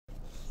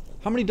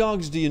How many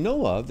dogs do you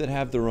know of that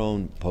have their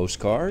own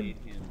postcard?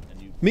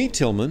 Meet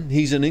Tillman.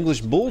 He's an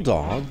English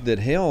bulldog that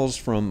hails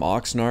from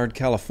Oxnard,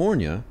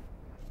 California.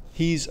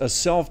 He's a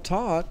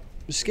self-taught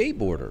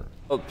skateboarder.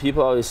 Well,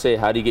 people always say,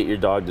 how do you get your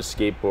dog to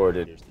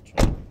skateboard?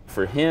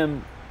 For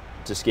him,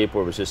 to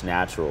skateboard was just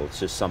natural.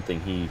 It's just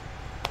something he,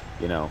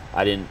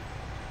 I didn't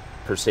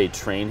per se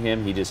train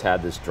him. He just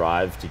had this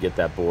drive to get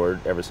that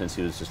board ever since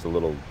he was just a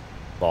little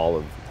ball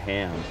of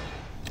ham.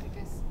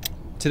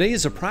 Today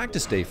is a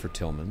practice day for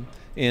Tillman,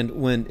 and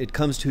when it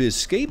comes to his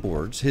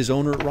skateboards, his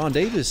owner, Ron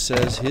Davis,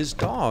 says his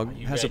dog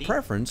has a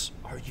preference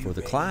for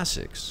the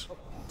classics.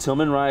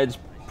 Tillman rides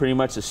pretty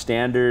much a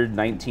standard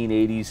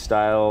 1980s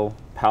style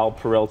Powell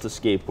Peralta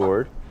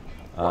skateboard.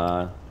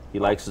 He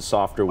likes the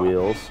softer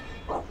wheels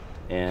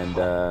and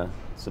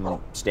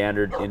some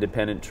standard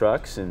independent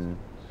trucks, and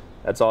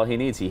that's all he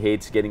needs. He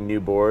hates getting new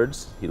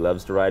boards. He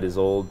loves to ride his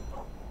old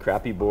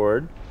crappy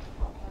board,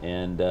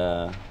 and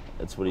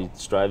that's what he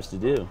strives to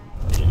do.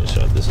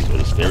 So this is what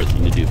his favorite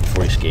thing to do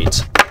before he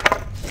skates.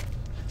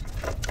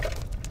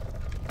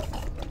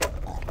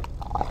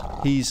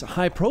 He's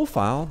high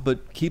profile,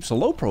 but keeps a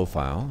low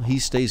profile. He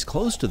stays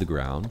close to the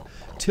ground.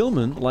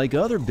 Tillman, like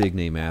other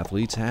big-name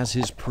athletes, has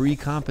his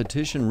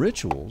pre-competition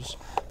rituals.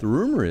 The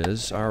rumor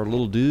is our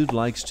little dude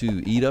likes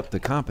to eat up the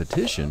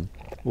competition,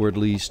 or at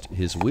least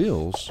his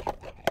wheels.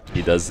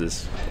 He does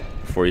this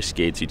before he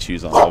skates. He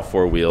chews on all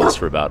 4 wheels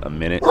for about a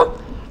minute,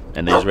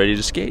 and then he's ready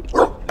to skate.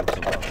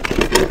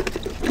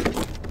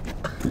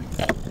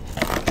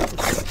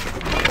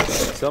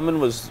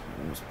 Tillman was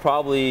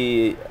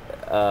probably,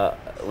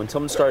 when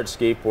Tillman started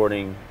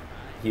skateboarding,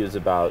 he was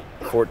about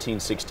 14,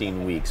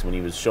 16 weeks when he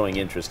was showing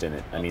interest in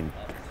it. I mean,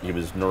 he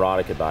was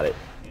neurotic about it.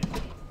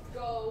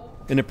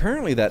 And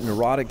apparently that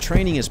neurotic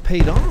training has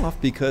paid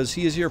off, because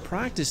he is here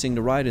practicing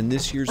to ride in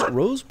this year's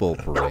Rose Bowl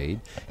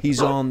parade.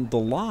 He's on the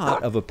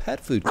lot of a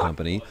pet food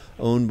company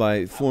owned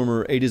by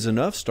former 8 Is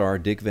Enough star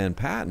Dick Van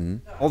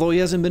Patten. Although he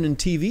hasn't been in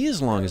TV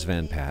as long as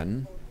Van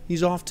Patten,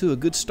 he's off to a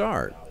good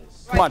start.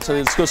 Come on, Tilly,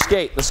 let's go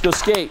skate. Let's go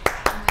skate.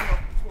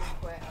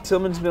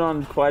 Tillman's been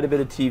on quite a bit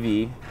of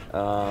TV.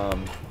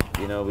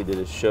 We did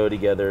a show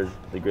together,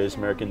 The Greatest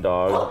American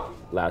Dog,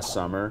 last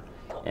summer,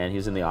 and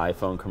he's in the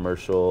iPhone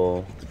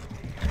commercial.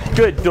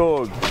 Good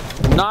dog.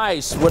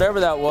 Nice, whatever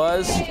that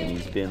was. And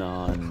he's been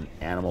on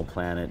Animal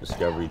Planet,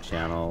 Discovery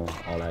Channel,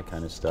 all that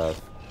kind of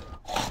stuff.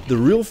 The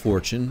real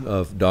fortune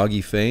of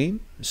doggy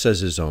fame,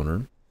 says his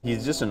owner.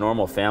 He's just a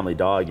normal family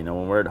dog.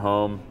 When we're at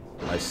home,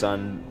 my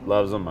son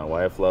loves him, my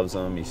wife loves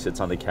him. He sits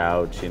on the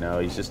couch. He's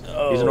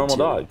a normal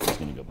dog.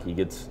 He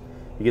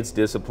gets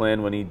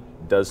disciplined when he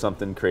does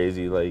something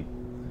crazy, like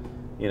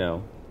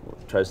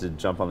tries to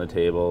jump on the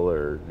table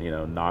or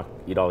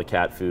eat all the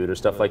cat food or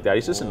stuff like that.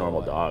 He's just a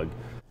normal dog.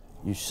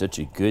 You're such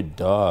a good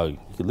dog.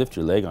 You could lift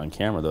your leg on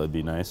camera, though. It'd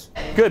be nice.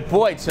 Good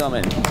boy,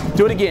 Tillman.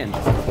 Do it again.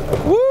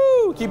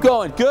 Woo! Keep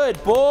going.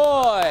 Good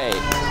boy.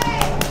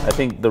 I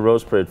think the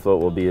Rose Parade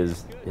float will be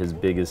his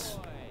biggest,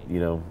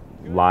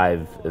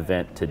 live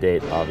event to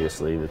date,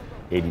 obviously, with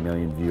 80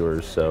 million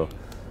viewers. So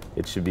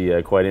it should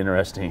be quite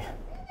interesting.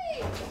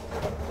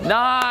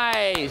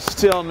 Nice,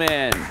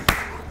 Tillman.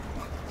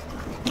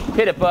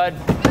 Hit it, bud.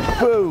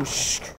 Boosh.